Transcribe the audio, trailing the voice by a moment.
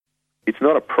It's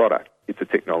not a product, it's a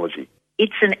technology.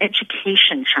 It's an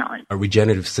education challenge. A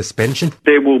regenerative suspension.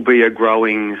 There will be a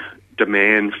growing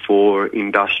demand for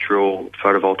industrial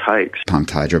photovoltaics.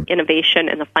 Pumped hydro. Innovation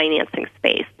in the financing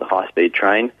space. The high-speed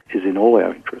train is in all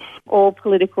our interests. All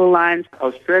political lines.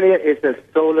 Australia is a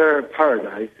solar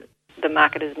paradise. The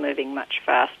market is moving much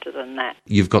faster than that.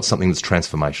 You've got something that's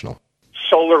transformational.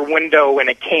 Solar window in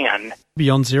a can.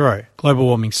 Beyond Zero, global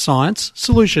warming science,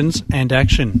 solutions and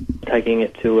action. Taking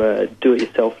it to a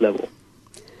do-it-yourself level.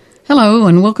 Hello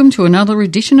and welcome to another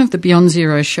edition of the Beyond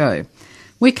Zero show.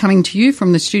 We're coming to you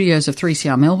from the studios of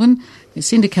 3CR Melbourne. It's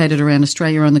syndicated around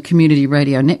Australia on the Community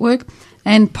Radio Network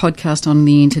and podcast on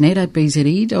the internet at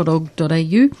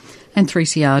bze.org.au and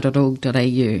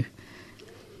 3cr.org.au.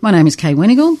 My name is Kay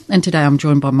Wenigal and today I'm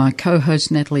joined by my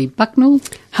co-host Natalie Bucknell.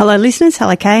 Hello listeners,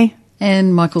 hello Kay.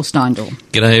 And Michael Steindl.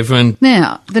 G'day everyone.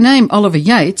 Now, the name Oliver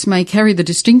Yates may carry the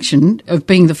distinction of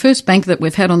being the first bank that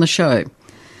we've had on the show.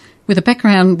 With a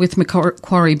background with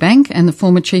Macquarie Bank and the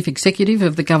former chief executive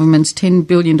of the government's $10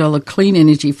 billion Clean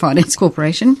Energy Finance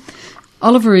Corporation,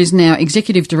 Oliver is now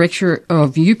executive director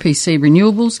of UPC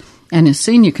Renewables and a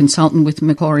senior consultant with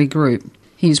Macquarie Group.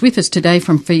 He is with us today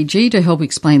from Fiji to help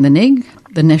explain the NEG,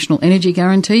 the National Energy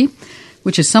Guarantee,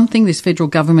 which is something this federal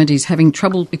government is having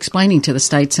trouble explaining to the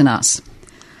states and us.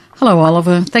 Hello,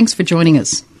 Oliver. Thanks for joining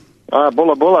us.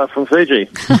 Bula Bula from Fiji.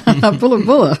 Bula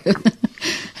Bula.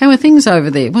 How are things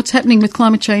over there? What's happening with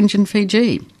climate change in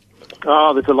Fiji?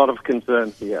 Oh, there's a lot of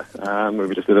concern here.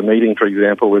 We just did a meeting, for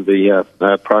example, with the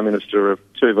Prime Minister of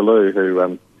Tuvalu,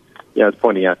 who is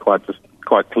pointing out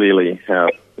quite clearly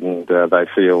how they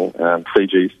feel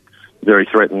Fiji's very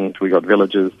threatened. We got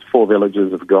 4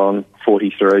 villages have gone,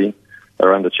 43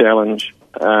 are under challenge.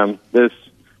 There's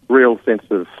real sense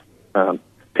of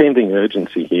pending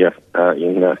urgency here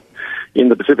in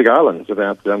the Pacific Islands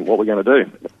about what we're going to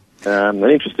do.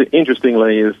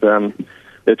 Interestingly is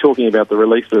they're talking about the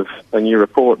release of a new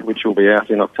report which will be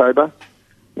out in October,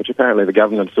 which apparently the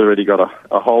government's already got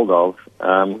a hold of,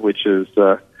 which is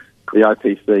the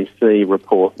IPCC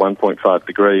report, 1.5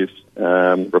 degrees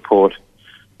report,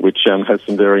 which has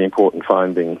some very important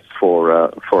findings for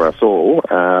us all,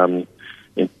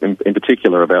 in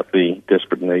particular about the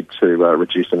desperate need to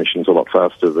reduce emissions a lot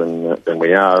faster than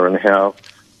we are, and how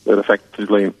that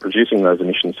effectively reducing those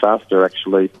emissions faster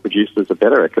actually produces a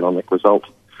better economic result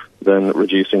than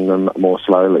reducing them more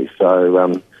slowly.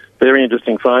 So very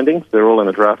interesting findings. They're all in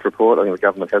a draft report. I think the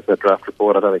government has that draft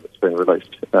report. I don't think it's been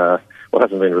released.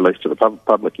 Hasn't been released to the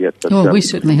public yet. But, we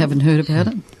certainly haven't heard about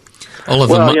it.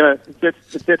 It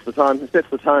sets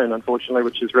the tone, unfortunately,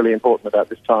 which is really important about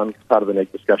this time. Part of the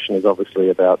NEG discussion is obviously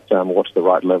about what's the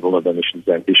right level of emissions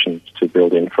ambitions to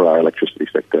build in for our electricity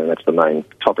sector, and that's the main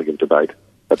topic of debate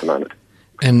at the moment.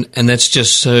 And that's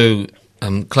just so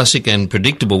classic and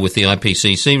predictable with the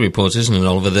IPCC reports, isn't it,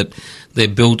 Oliver, that they're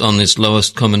built on this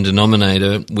lowest common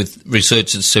denominator with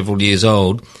research that's several years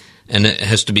old, and it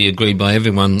has to be agreed by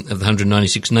everyone of the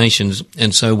 196 nations,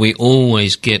 and so we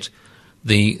always get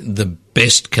the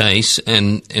best case,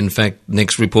 and in fact,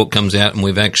 next report comes out and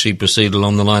we've actually proceeded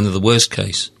along the line of the worst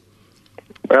case.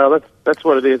 Well, that's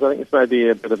what it is. I think this may be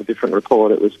a bit of a different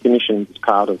report. It was commissioned as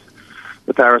part of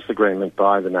the Paris Agreement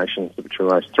by the nations which are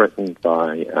most threatened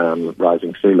by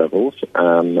rising sea levels,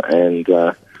 and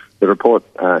the report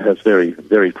has very,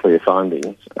 very clear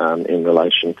findings in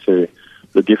relation to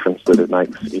the difference that it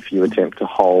makes if you attempt to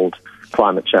hold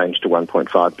climate change to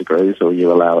 1.5 degrees or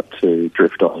you allow it to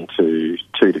drift on to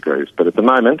 2 degrees. But at the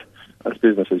moment, as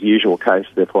business as usual case,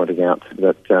 they're pointing out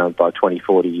that by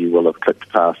 2040 you will have clipped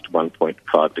past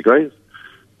 1.5 degrees.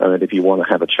 And that if you want to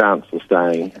have a chance of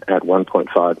staying at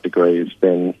 1.5 degrees,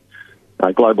 then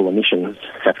global emissions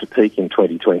have to peak in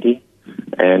 2020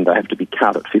 and they have to be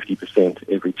cut at 50%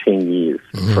 every 10 years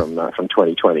from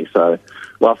 2020. So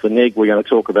whilst the NEG we're going to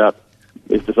talk about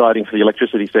is deciding for the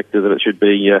electricity sector that it should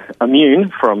be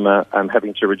immune from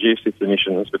having to reduce its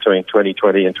emissions between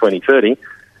 2020 and 2030,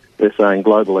 they're saying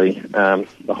globally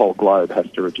the whole globe has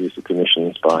to reduce its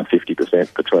emissions by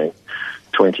 50% between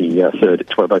 2020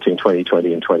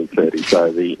 and 2030.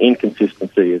 So the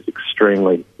inconsistency is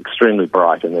extremely, extremely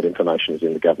bright, and that information is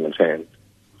in the government's hands.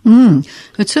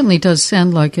 It certainly does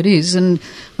sound like it is. And,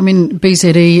 I mean,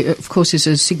 BZE, of course, is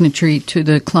a signatory to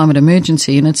the climate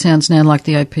emergency, and it sounds now like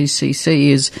the IPCC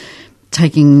is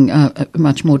taking a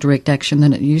much more direct action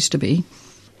than it used to be.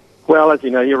 Well, as you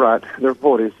know, you're right. The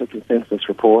report is a consensus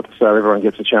report, so everyone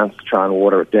gets a chance to try and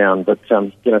water it down. But,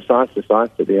 science is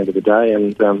science at the end of the day,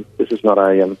 and this is not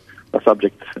a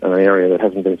subject, an area that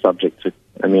hasn't been subject to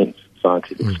immense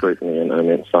scientific scrutiny and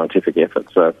immense scientific effort.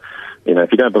 So,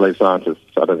 if you don't believe scientists,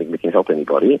 I don't think we can help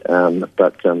anybody.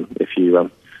 But if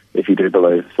you if you do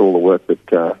believe all the work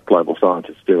that global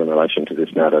scientists do in relation to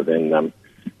this matter, then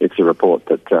it's a report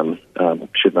that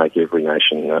should make every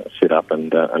nation sit up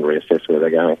and reassess where they're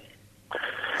going.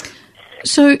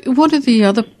 So what are the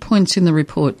other points in the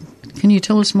report? Can you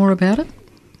tell us more about it?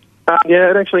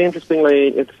 Yeah, actually, interestingly,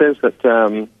 it says that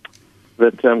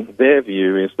their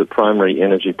view is that primary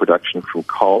energy production from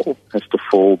coal has to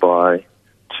fall by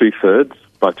 2/3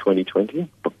 by 2030.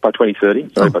 By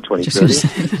 2030.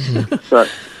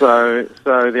 So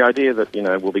the idea that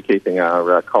we'll be keeping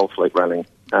our coal fleet running,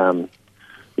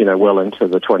 well into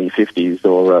the 2050s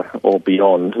or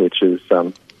beyond, which is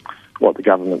what the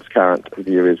government's current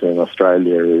view is in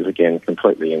Australia, is again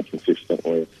completely inconsistent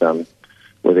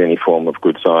with any form of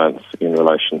good science in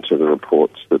relation to the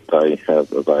reports that they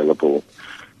have available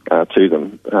to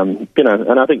them.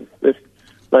 And I think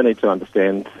they need to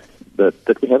understand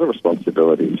that we have a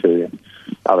responsibility to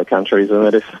other countries, and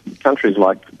that if countries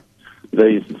like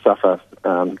these suffer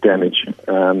damage,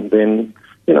 then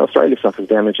Australia suffers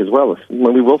damage as well.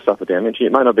 When we will suffer damage, you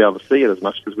may not be able to see it as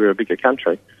much because we're a bigger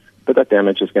country, but that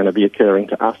damage is going to be occurring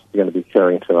to us, it's going to be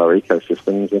occurring to our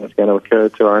ecosystems, and it's going to occur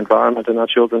to our environment and our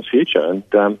children's future. And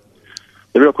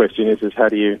the real question is how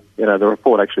do you, the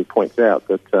report actually points out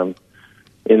that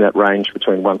in that range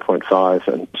between 1.5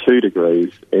 and 2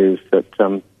 degrees is that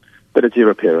it's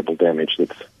irreparable damage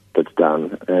that's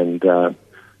done, and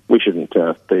we shouldn't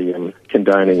be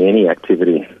condoning any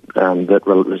activity that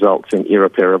results in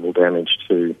irreparable damage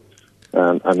to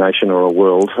a nation or a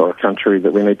world or a country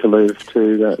that we need to leave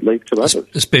to others.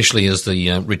 Especially as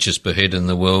the richest per head in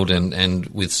the world and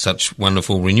with such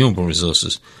wonderful renewable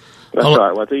resources. That's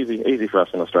right. Well, it's easy for us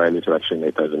in Australia to actually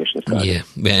meet those emissions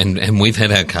targets. Yeah, and we've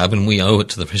had our carbon. We owe it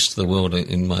to the rest of the world,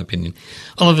 in my opinion.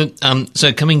 Oliver,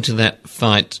 so coming to that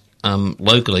fight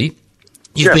locally,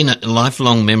 you've been a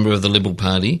lifelong member of the Liberal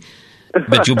Party,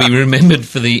 but you'll be remembered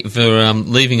for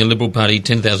leaving a Liberal Party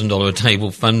 $10,000 a table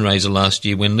fundraiser last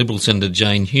year when Liberal Senator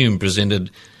Jane Hume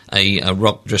presented a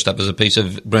rock dressed up as a piece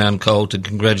of brown coal to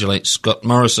congratulate Scott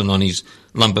Morrison on his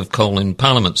lump of coal in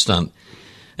Parliament stunt.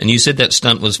 And you said that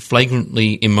stunt was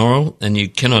flagrantly immoral, and you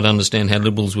cannot understand how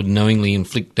Liberals would knowingly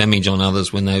inflict damage on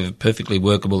others when they have a perfectly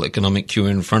workable economic cure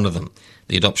in front of them,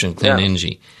 the adoption of clean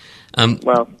energy.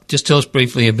 Just tell us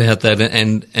briefly about that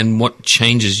and what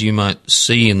changes you might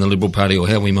see in the Liberal Party, or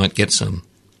how we might get some.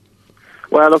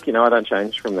 Well, look, I don't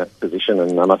change from that position,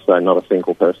 and I must say not a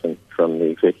single person from the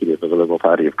executive of the Liberal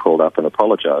Party have called up and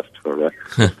apologised for a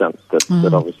stunt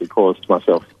that obviously caused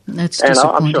myself. That's and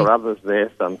disappointing. I'm sure others there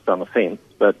some offence,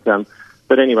 but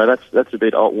anyway, that's a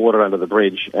bit water under the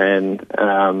bridge, and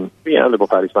the Liberal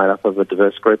Party's made up of a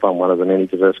diverse group. I'm one of the many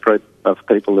diverse group of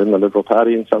people in the Liberal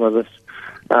Party, and some of us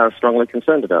are strongly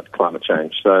concerned about climate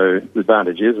change. So the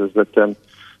advantage is that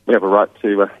we have a right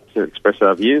to express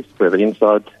our views, whether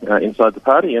inside the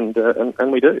party, and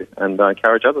we do, and I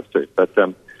encourage others to. But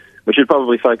we should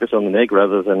probably focus on the neg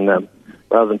rather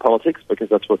than politics, because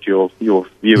that's what your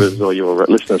viewers or your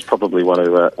listeners probably want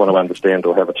to understand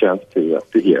or have a chance to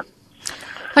hear.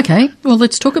 Okay, well,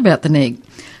 let's talk about the neg.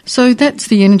 So that's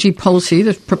the energy policy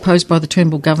that's proposed by the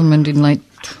Turnbull government in late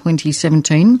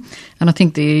 2017, and I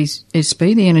think the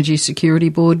ESB, the Energy Security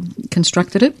Board,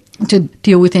 constructed it to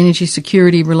deal with energy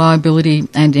security, reliability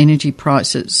and energy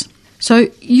prices. So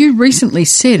you recently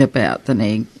said about the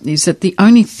neg is that the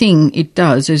only thing it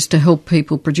does is to help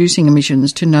people producing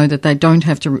emissions to know that they don't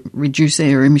have to reduce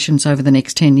their emissions over the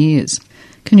next 10 years.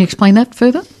 Can you explain that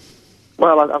further?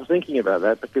 Well, I was thinking about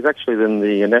that, because actually then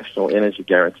the National Energy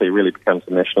Guarantee really becomes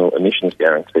the National Emissions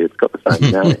Guarantee. It's got the same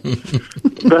name.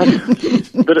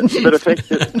 but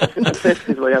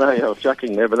effectively, I know I was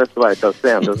chucking there, but that's the way it does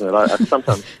sound, doesn't it? I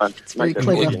sometimes make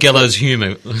that gallows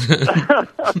humour.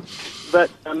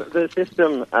 But the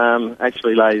system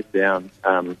actually lays down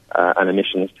an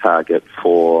emissions target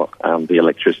for the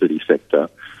electricity sector,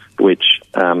 which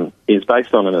is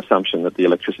based on an assumption that the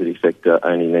electricity sector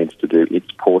only needs to do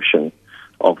its portion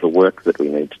of the work that we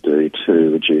need to do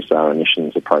to reduce our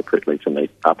emissions appropriately to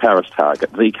meet our Paris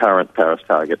target, the current Paris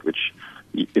target, which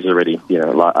is already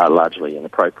largely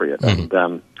inappropriate.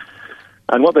 Mm-hmm.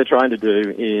 And what they're trying to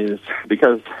do is,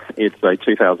 because it's a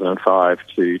 2005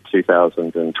 to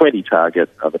 2020 target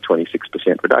of a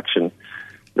 26% reduction,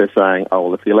 they're saying,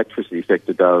 if the electricity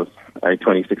sector does a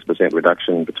 26%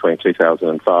 reduction between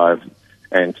 2005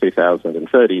 and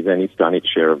 2030, then it's done its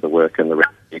share of the work, and the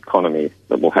rest of the economy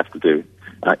that will have to do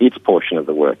its portion of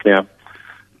the work. Now,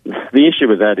 the issue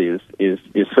with that is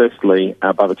firstly,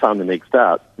 by the time the NEG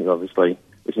starts, obviously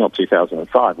it's not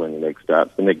 2005 when the NEG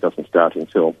starts. The NEG doesn't start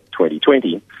until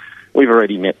 2020. We've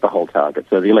already met the whole target.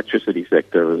 So the electricity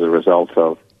sector, as a result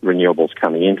of renewables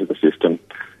coming into the system,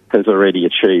 has already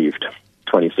achieved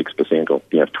 26% or,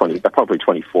 20, probably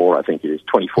 24, I think it is,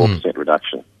 24%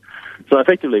 reduction. So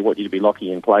effectively what you'd be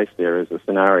locking in place there is a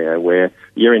scenario where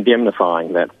you're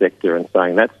indemnifying that sector and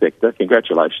saying that sector,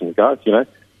 congratulations guys,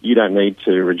 you don't need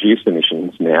to reduce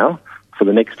emissions now for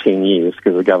the next 10 years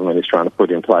because the government is trying to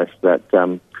put in place that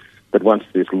once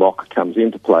this lock comes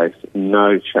into place,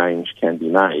 no change can be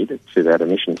made to that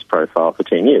emissions profile for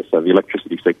 10 years. So the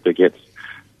electricity sector gets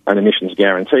an emissions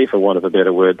guarantee, for want of a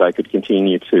better word. They could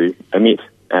continue to emit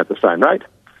at the same rate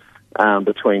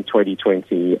between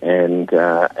 2020 and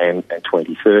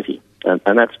 2030.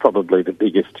 And that's probably the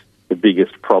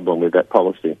biggest problem with that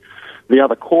policy. The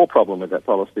other core problem with that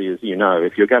policy is,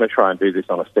 if you're going to try and do this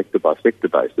on a sector-by-sector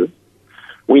basis,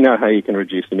 we know how you can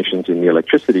reduce emissions in the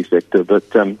electricity sector, but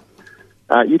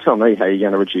you tell me how you're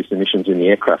going to reduce emissions in the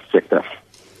aircraft sector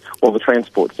or the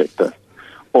transport sector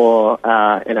or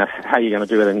how you're going to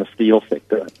do it in the steel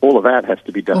sector. All of that has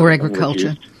to be done. Or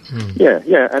agriculture.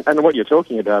 Yeah. And what you're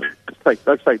talking about,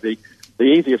 let's take the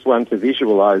easiest one to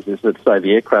visualise is, let's say,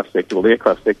 the aircraft sector. Well, the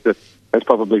aircraft sector has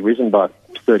probably risen by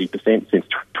 30% since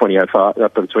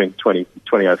 2005, between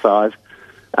 2005.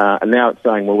 And now it's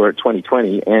saying, well, we're at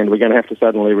 2020 and we're going to have to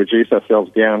suddenly reduce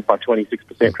ourselves down by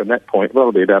 26% from that point. Well,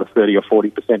 it'll be about a 30 or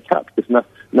 40% cut because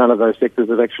none of those sectors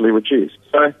have actually reduced.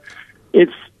 So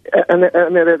and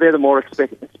they're the more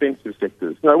expensive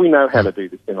sectors. No, we know how to do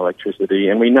this in electricity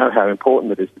and we know how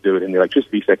important it is to do it in the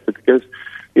electricity sector because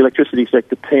the electricity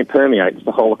sector permeates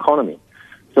the whole economy.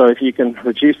 So if you can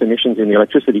reduce emissions in the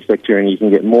electricity sector and you can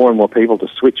get more and more people to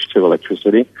switch to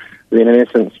electricity, then in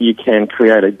essence you can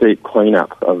create a deep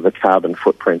clean-up of the carbon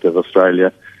footprint of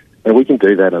Australia. And we can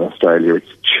do that in Australia.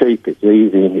 It's cheap, it's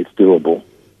easy, it's doable.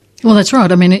 Well, that's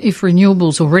right. I mean, if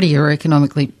renewables already are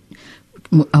economically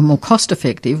more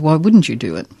cost-effective, why wouldn't you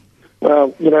do it?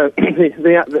 Well,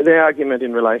 the argument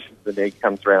in relation to the NEG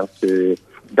comes around to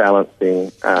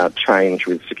balancing change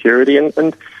with security.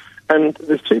 And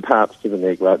there's two parts to the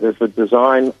NEG, right? There's the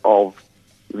design of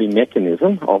the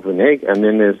mechanism of the NEG, and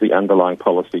then there's the underlying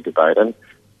policy debate. And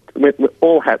with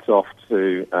all hats off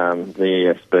to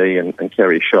the ESB and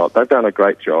Kerry Schott. They've done a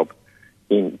great job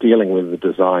in dealing with the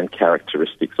design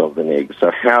characteristics of the NEG,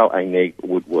 so how a NEG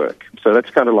would work. So that's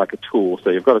kind of like a tool. So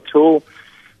you've got a tool.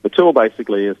 The tool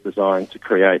basically is designed to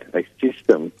create a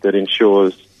system that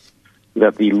ensures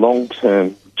that the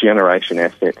long-term generation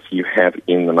assets you have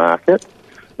in the market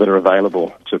that are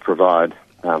available to provide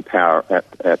power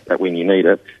at when you need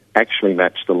it actually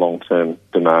match the long-term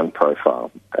demand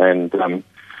profile. And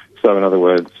so in other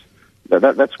words,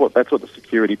 that's what the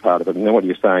security part of it. And then what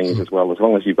you're saying is, as well, as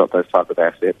long as you've got those type of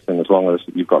assets and as long as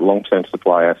you've got long-term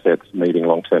supply assets meeting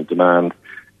long-term demand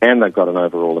and they've got an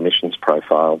overall emissions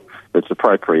profile that's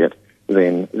appropriate,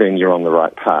 then you're on the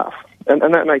right path. And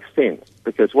that makes sense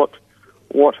because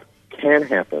what can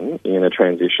happen in a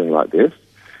transition like this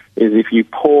is if you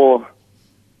pour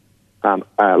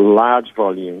a large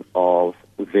volume of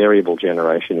variable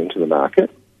generation into the market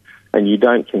and you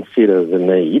don't consider the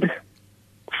need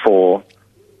for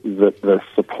the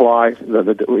supply,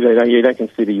 you don't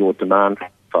consider your demand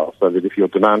profile, so that if your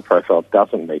demand profile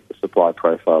doesn't meet the supply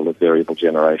profile of variable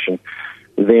generation,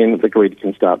 then the grid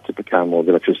can start to become, or the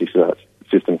electricity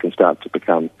system can start to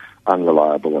become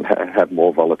unreliable and have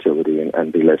more volatility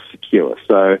and be less secure.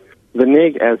 So the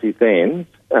NEG as it ends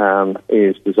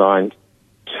is designed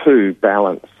to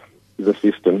balance the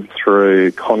system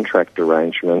through contract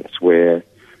arrangements where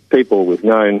people with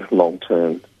known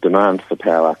long-term demand for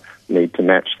power need to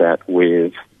match that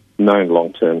with known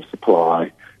long-term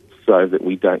supply so that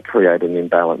we don't create an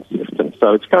imbalanced system.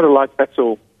 So it's kind of like that's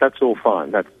all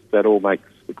fine. That all makes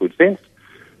good sense.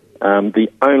 The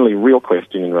only real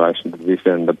question in relation to this,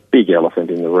 and the big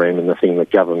elephant in the room and the thing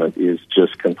that government is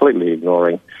just completely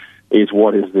ignoring, is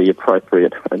what is the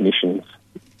appropriate emissions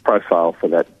profile for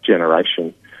that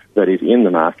generation that is in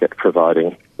the market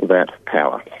providing that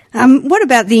power. What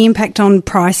about the impact on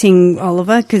pricing,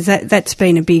 Oliver? Because that's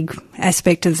been a big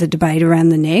aspect of the debate around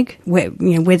the NEG,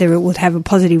 whether it would have a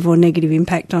positive or negative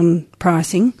impact on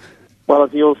pricing. Well,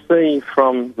 as you'll see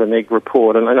from the NEG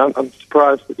report, and I'm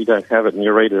surprised that you don't have it and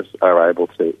your readers are able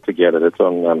to get it. It's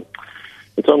on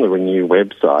the Renew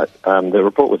website. The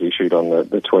report was issued on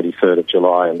the 23rd of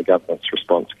July and the government's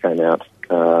response came out,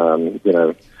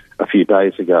 a few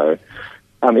days ago.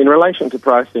 In relation to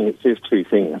pricing, it says two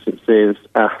things. It says,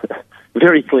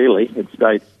 very clearly, it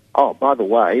states, by the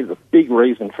way, the big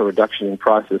reason for reduction in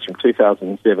prices from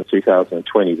 2007 to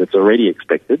 2020 that's already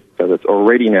expected, so that's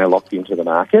already now locked into the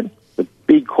market, the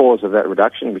big cause of that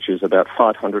reduction, which is about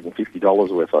 $550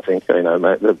 worth, I think,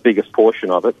 the biggest portion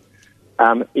of it,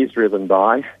 is driven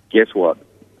by, guess what?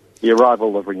 the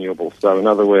arrival of renewables. So, in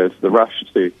other words, the rush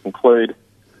to conclude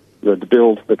the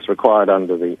build that's required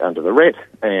under the RET,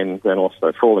 and then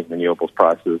also falling renewables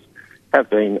prices have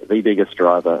been the biggest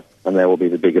driver, and they will be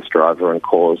the biggest driver and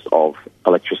cause of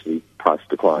electricity price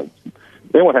declines.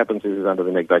 Then what happens is under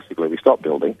the NEG, basically we stop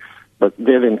building, but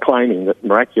they're then claiming that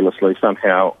miraculously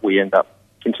somehow we end up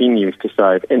continuing to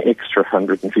save an extra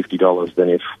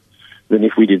 $150 than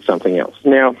if we did something else.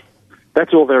 Now,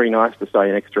 that's all very nice to say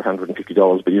an extra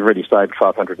 $150, but you've already saved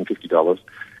 $550.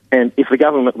 And if the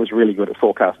government was really good at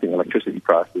forecasting electricity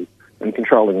prices and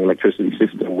controlling the electricity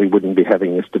system, we wouldn't be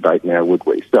having this debate now, would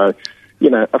we? So,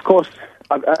 of course...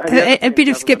 a bit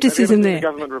of scepticism there.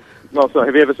 Have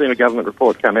you ever seen a government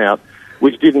report come out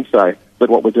which didn't say that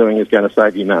what we're doing is going to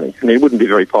save you money? I mean, it wouldn't be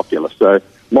very popular. So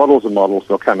models are models.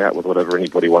 They'll come out with whatever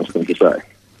anybody wants them to say.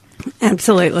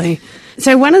 Absolutely.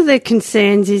 So one of the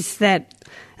concerns is that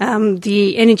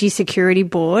the Energy Security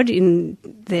Board, in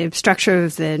the structure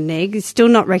of the NEG, is still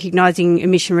not recognising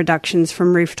emission reductions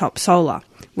from rooftop solar,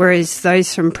 whereas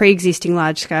those from pre-existing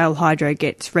large-scale hydro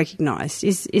gets recognised.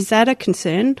 Is that a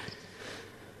concern?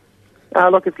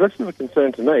 Look, it's less of a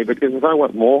concern to me, because if I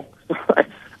want more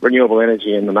renewable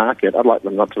energy in the market, I'd like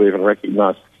them not to even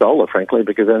recognise solar, frankly,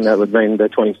 because then that would mean their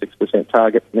 26%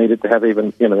 target needed to have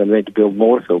even, they need to build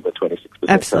more to fill their 26%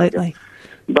 Absolutely.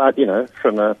 target. But,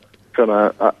 from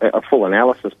a full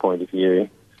analysis point of view,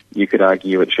 you could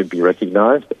argue it should be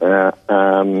recognised. So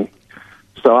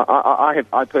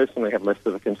I personally have less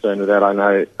of a concern with that. I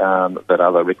know that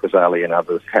other Rick Rosali and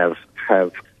others have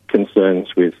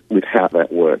concerns with how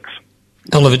that works.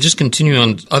 Oliver, just continue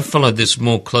on. I've followed this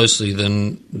more closely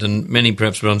than many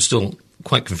perhaps, but I'm still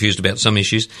quite confused about some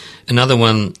issues. Another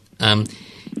one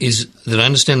is that I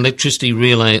understand electricity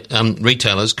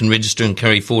retailers can register and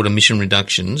carry forward emission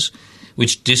reductions,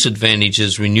 which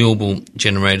disadvantages renewable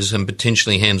generators and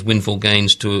potentially hands windfall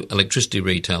gains to electricity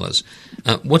retailers.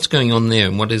 What's going on there,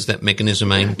 and what is that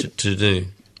mechanism aimed to do?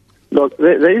 Look,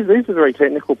 these are very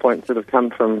technical points that have come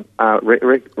from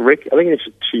Rick. I think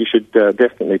you should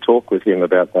definitely talk with him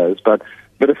about those. But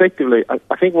effectively,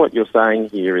 I think what you're saying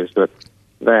here is that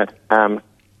the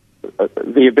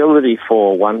ability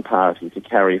for one party to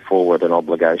carry forward an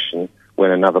obligation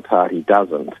when another party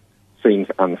doesn't seems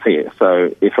unfair.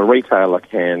 So if a retailer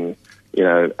can,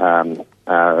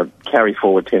 carry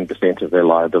forward 10% of their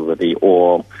liability,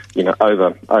 or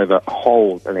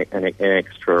overhold an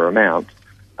extra amount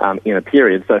in a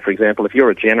period. So, for example, if you're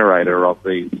a generator of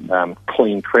these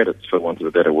clean credits, for want of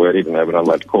a better word, even though we're not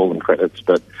allowed to call them credits,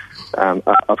 but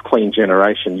of clean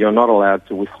generation, you're not allowed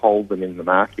to withhold them in the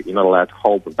market. You're not allowed to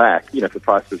hold them back. For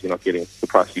prices you're not getting the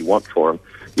price you want for them,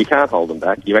 you can't hold them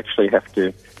back. You actually have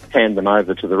to hand them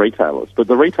over to the retailers. But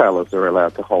the retailers are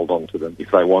allowed to hold on to them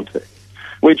if they want to,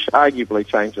 which arguably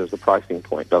changes the pricing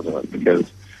point, doesn't it?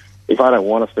 Because if I don't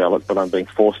want to sell it, but I'm being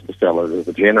forced to sell it as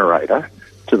a generator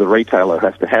to the retailer who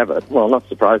has to have it, well, not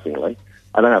surprisingly,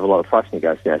 I don't have a lot of price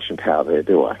negotiation power there,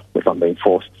 do I, if I'm being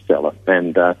forced to sell it?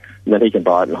 And then he can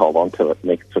buy it and hold on to it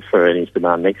for any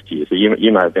demand next year. So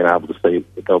you may have been able to see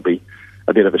that there'll be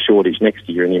a bit of a shortage next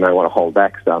year, and you may want to hold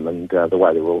back some. And the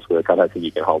way the rules work, I don't think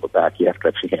you can hold it back. You have to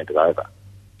actually hand it over.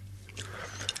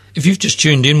 If you've just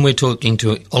tuned in, we're talking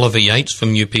to Oliver Yates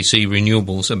from UPC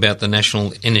Renewables about the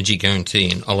National Energy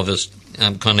Guarantee, and Oliver's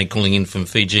kindly calling in from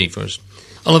Fiji for us.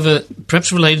 Oliver,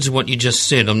 perhaps related to what you just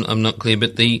said, I'm not clear,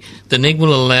 but the NEG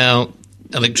will allow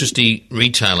electricity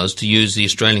retailers to use the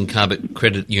Australian carbon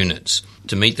credit units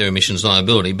to meet their emissions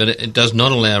liability, but it does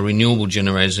not allow renewable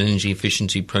generators and energy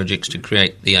efficiency projects to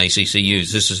create the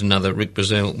ACCUs. This is another Rick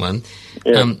Brazil one.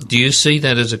 Yeah. Do you see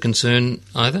that as a concern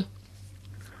either?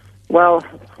 Well,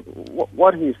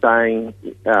 what he's saying,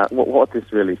 what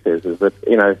this really says is that,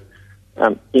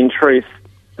 in truth,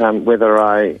 whether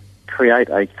I create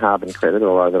a carbon credit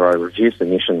or whether I reduce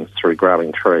emissions through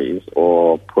growing trees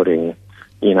or putting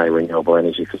in a renewable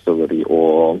energy facility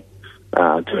or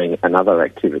doing another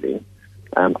activity,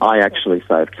 I actually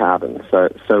save carbon.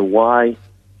 So why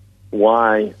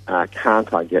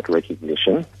can't I get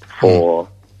recognition for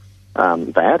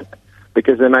that?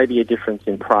 Because there may be a difference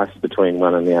in price between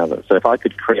one and the other. So if I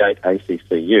could create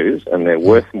ACCUs and they're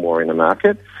worth more in the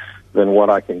market than what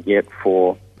I can get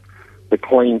for the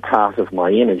clean part of my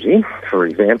energy, for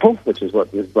example, which is I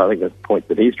think the point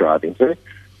that he's driving to,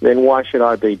 then why should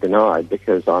I be denied,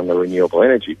 because I'm a renewable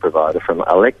energy provider, from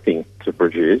electing to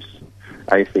produce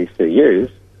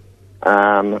ACCUs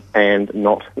and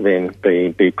not then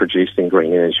be producing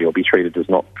green energy or be treated as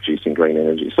not producing green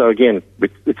energy? So again,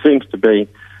 it seems to be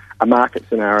a market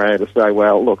scenario to say,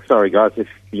 well, look, sorry guys, if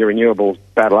your renewables,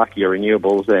 bad luck, your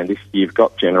renewables, and if you've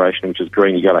got generation which is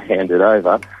green, you've got to hand it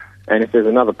over. And if there's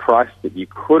another price that you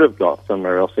could have got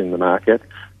somewhere else in the market,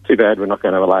 too bad we're not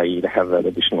going to allow you to have that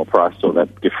additional price or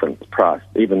that different price,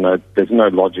 even though there's no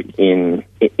logic in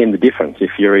the difference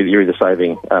if you're either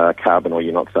saving carbon or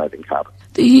you're not saving carbon.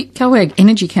 The COAG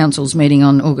Energy Council's meeting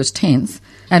on August 10th,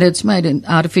 and it's made an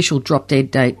artificial drop-dead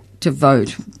date to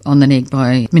vote on the NEG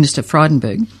by Minister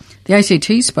Frydenberg. The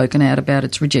ACT's spoken out about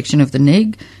its rejection of the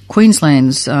NEG.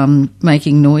 Queensland's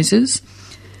making noises.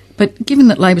 But given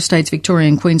that Labor states Victoria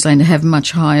and Queensland have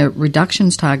much higher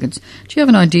reductions targets, do you have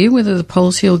an idea whether the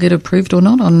policy will get approved or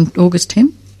not on August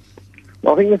 10?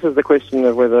 Well, I think this is the question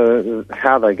of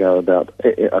how they go about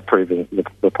approving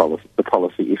the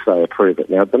policy if they approve it.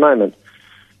 Now, at the moment,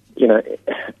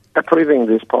 approving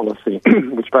this policy,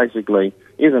 which basically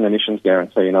is an emissions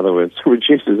guarantee, in other words,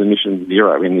 reduces emissions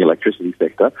zero in the electricity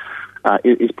sector,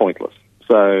 is pointless.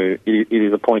 So it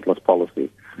is a pointless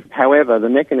policy. However, the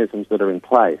mechanisms that are in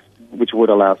place, which would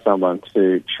allow someone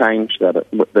to change that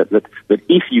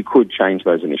if you could change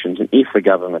those emissions, and if the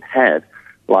government had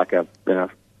like a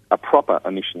proper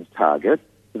emissions target,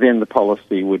 then the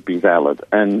policy would be valid.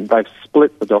 And they've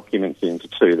split the documents into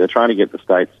two. They're trying to get the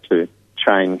states to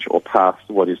change or pass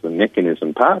what is the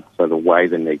mechanism part, so the way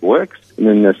the NEG works, and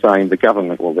then they're saying the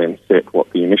government will then set what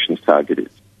the emissions target is.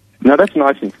 Now, that's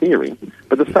nice in theory,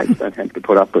 but the states don't have to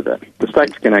put up with that. The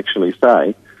states can actually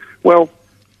say, well,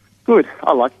 good,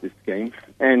 I like this scheme,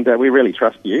 and we really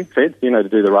trust you, Feds, to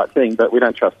do the right thing, but we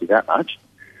don't trust you that much.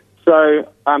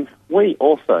 So we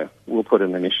also will put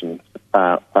an emissions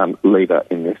lever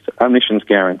in this, emissions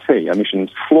guarantee, emissions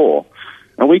floor.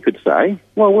 And we could say,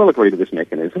 well, we'll agree to this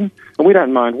mechanism, and we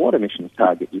don't mind what emissions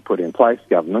target you put in place,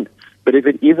 government, but if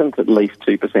it isn't at least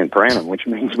 2% per annum, which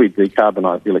means we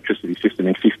decarbonise the electricity system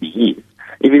in 50 years,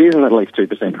 if it isn't at least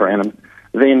 2% per annum,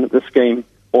 then the scheme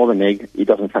or the NEG, it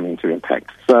doesn't come into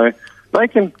impact. So they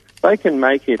can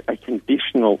make it a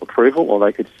conditional approval, or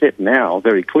they could set now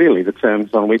very clearly the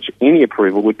terms on which any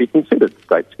approval would be considered.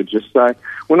 States could just say,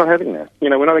 we're not having that.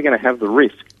 We're not going to have the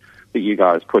risk that you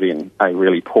guys put in a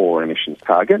really poor emissions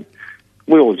target.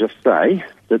 We'll just say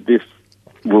that these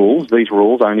rules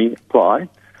only apply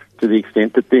to the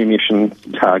extent that the emissions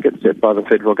target set by the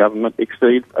federal government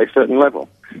exceeds a certain level.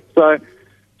 So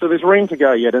there's room to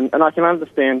go yet, and I can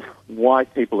understand why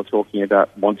people are talking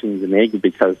about wanting the NEG,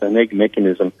 because the NEG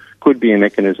mechanism could be a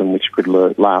mechanism which could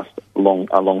last a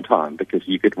long time, because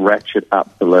you could ratchet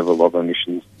up the level of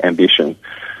emissions ambition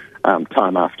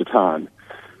time after time.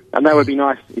 And that would be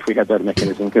nice if we had that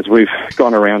mechanism, because we've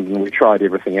gone around and we've tried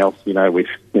everything else.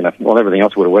 Everything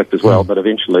else would have worked as well. But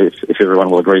eventually, if everyone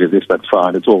will agree to this, that's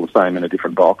fine. It's all the same in a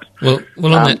different box. Well,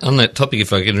 on that topic,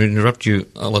 if I can interrupt you,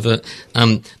 Oliver,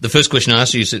 the first question I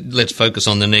asked you is, let's focus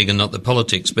on the NEG and not the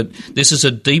politics. But this is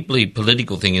a deeply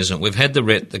political thing, isn't it? We've had the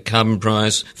RET, the carbon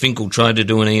price. Finkel tried to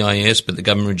do an EIS, but the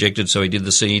government rejected, so he did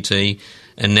the CET.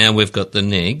 And now we've got the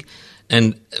NEG.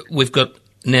 And we've got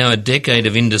now a decade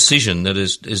of indecision that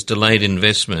is delayed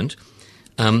investment.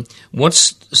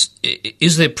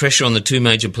 Is there pressure on the two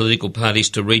major political parties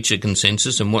to reach a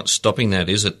consensus, and what's stopping that?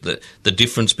 Is it the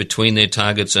difference between their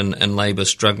targets and Labor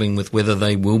struggling with whether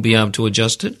they will be able to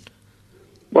adjust it?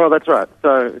 Well, that's right.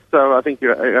 So I think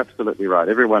you're absolutely right.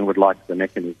 Everyone would like the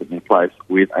mechanism in place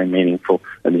with a meaningful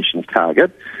emissions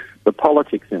target. The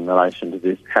politics in relation to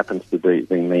this happens to be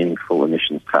the meaningful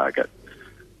emissions target.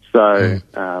 So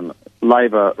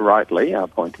Labor rightly are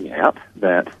pointing out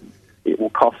that it will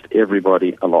cost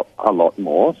everybody a lot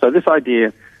more. So this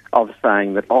idea of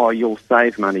saying that, you'll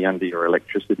save money under your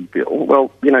electricity bill,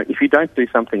 well, if you don't do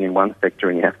something in one sector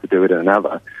and you have to do it in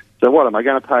another, so what, am I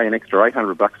going to pay an extra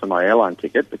 $800 on my airline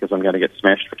ticket because I'm going to get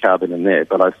smashed for carbon in there,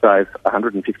 but I save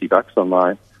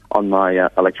 $150 on my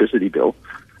electricity bill?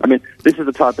 I mean, this is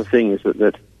the type of thing is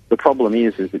that the problem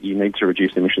is that you need to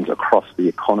reduce emissions across the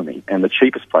economy, and the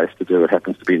cheapest place to do it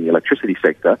happens to be in the electricity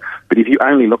sector. But if you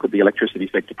only look at the electricity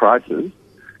sector prices,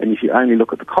 and if you only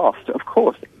look at the cost, of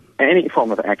course, any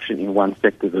form of action in one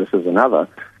sector versus another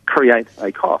creates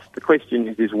a cost. The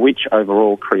question is which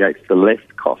overall creates the less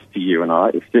cost to you and I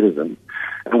as citizens.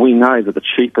 And we know that the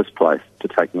cheapest place to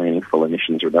take meaningful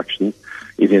emissions reductions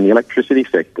is in the electricity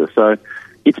sector. So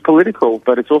it's political,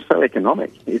 but it's also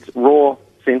economic. It's raw,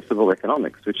 sensible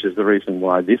economics, which is the reason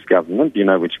why this government,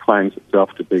 which claims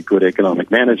itself to be good economic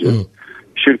managers,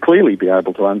 should clearly be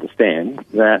able to understand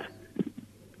that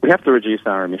we have to reduce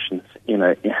our emissions,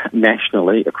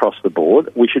 nationally across the board.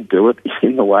 We should do it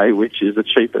in the way which is the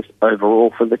cheapest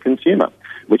overall for the consumer,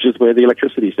 which is where the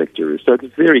electricity sector is. So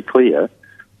it's very clear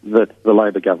that the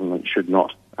Labor government should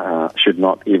not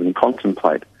even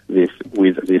contemplate this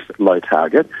with this low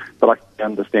target. But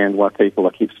understand why people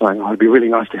keep saying, it'd be really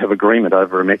nice to have agreement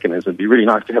over a mechanism. It'd be really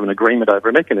nice to have an agreement over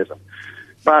a mechanism.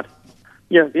 But,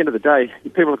 at the end of the day,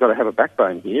 people have got to have a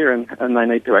backbone here, and they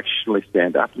need to actually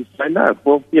stand up and say, no,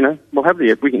 well, we can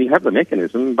have the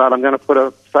mechanism, but I'm going to put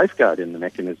a safeguard in the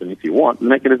mechanism if you want. The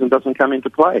mechanism doesn't come into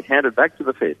play. Hand it back to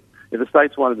the Fed. If the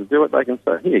states wanted to do it, they can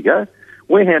say, here you go.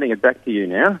 We're handing it back to you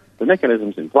now. The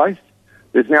mechanism's in place.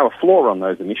 There's now a floor on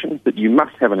those emissions that you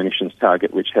must have an emissions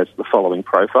target which has the following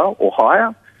profile or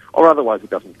higher, or otherwise it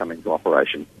doesn't come into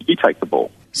operation. You take the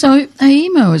ball. So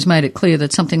AEMO has made it clear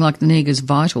that something like the NEG is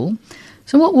vital.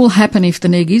 So what will happen if the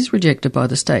NEG is rejected by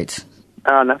the states?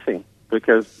 Nothing,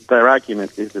 because their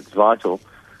argument is it's vital.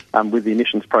 With the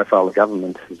emissions profile the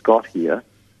government has got here,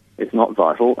 it's not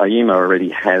vital. AEMO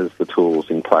already has the tools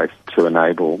in place to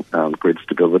enable grid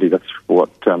stability. That's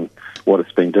what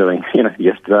it's been doing.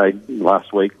 Yesterday,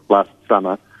 last week, last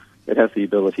summer, it has the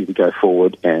ability to go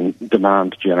forward and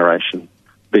demand generation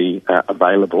be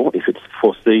available if it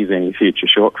foresees any future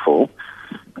shortfall.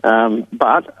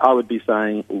 But I would be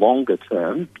saying longer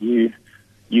term, you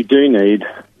do need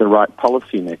the right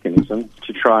policy mechanism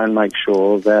to try and make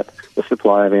sure that the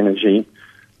supply of energy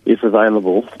is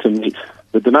available to meet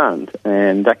the demand.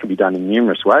 And that can be done in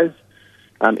numerous ways.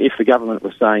 If the government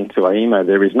was saying to AEMO,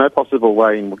 there is no possible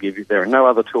way and there are no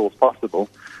other tools possible,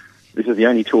 this is the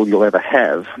only tool you'll ever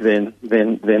have, then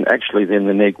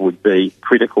the NEG would be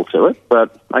critical to it.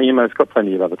 But AEMO's got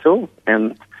plenty of other tools,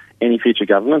 and any future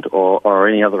government or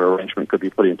any other arrangement could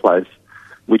be put in place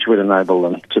which would enable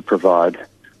them to provide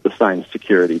the same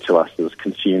security to us as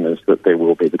consumers that there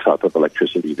will be the type of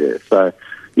electricity there. So,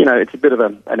 it's a bit of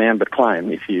an ambit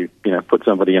claim if you put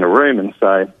somebody in a room and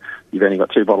say, you've only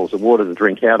got 2 bottles of water to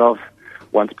drink out of.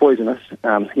 One's poisonous.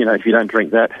 If you don't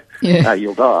drink that,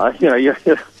 you'll die.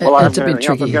 That's a bit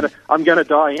tricky. I'm going to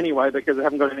die anyway because I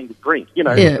haven't got anything to drink.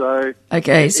 So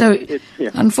okay.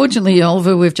 Unfortunately,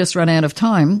 Oliver, we've just run out of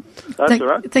time. That's all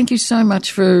right. Thank you so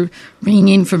much for ringing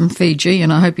in from Fiji,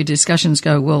 and I hope your discussions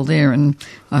go well there. And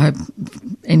I hope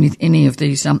any of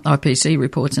these IPC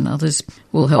reports and others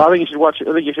will help. I think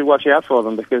you should watch out for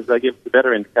them because they give a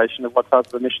better indication of what type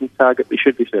of emissions target we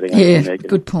should be setting. Yeah,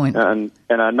 good point. And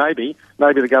maybe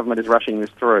the government is rushing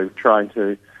this through, trying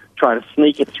to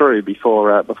sneak it through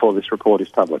before this report is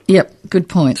public. Yep, good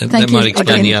point. That might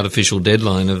explain the artificial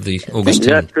deadline of the August 10th.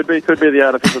 Yeah, could be the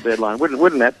artificial deadline.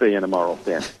 Wouldn't that be an immoral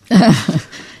stance?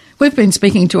 We've been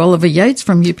speaking to Oliver Yates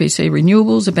from UPC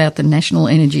Renewables about the National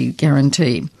Energy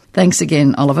Guarantee. Thanks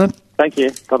again, Oliver. Thank you.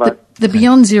 Bye-bye. The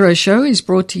Beyond Zero show is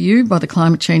brought to you by the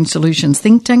Climate Change Solutions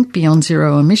think tank Beyond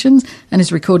Zero Emissions and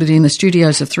is recorded in the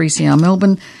studios of 3CR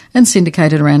Melbourne and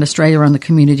syndicated around Australia on the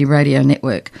Community Radio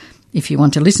Network. If you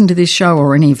want to listen to this show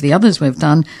or any of the others we've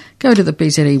done, go to the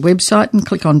BZE website and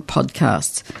click on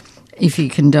podcasts. If you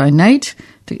can donate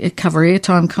to cover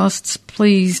airtime costs,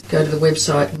 please go to the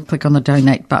website and click on the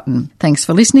donate button. Thanks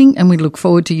for listening, and we look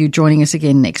forward to you joining us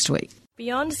again next week.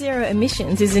 Beyond Zero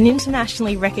Emissions is an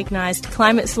internationally recognised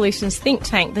climate solutions think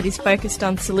tank that is focused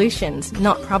on solutions,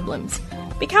 not problems.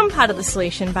 Become part of the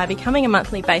solution by becoming a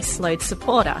monthly baseload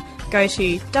supporter. Go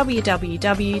to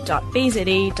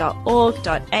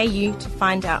www.bze.org.au to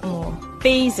find out more.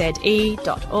 bze.org.au.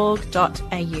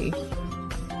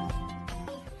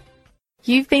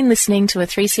 You've been listening to a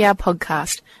 3CR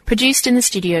podcast produced in the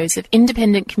studios of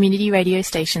independent community radio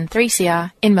station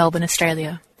 3CR in Melbourne,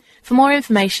 Australia. For more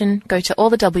information, go to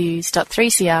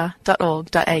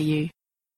allthews.3cr.org.au.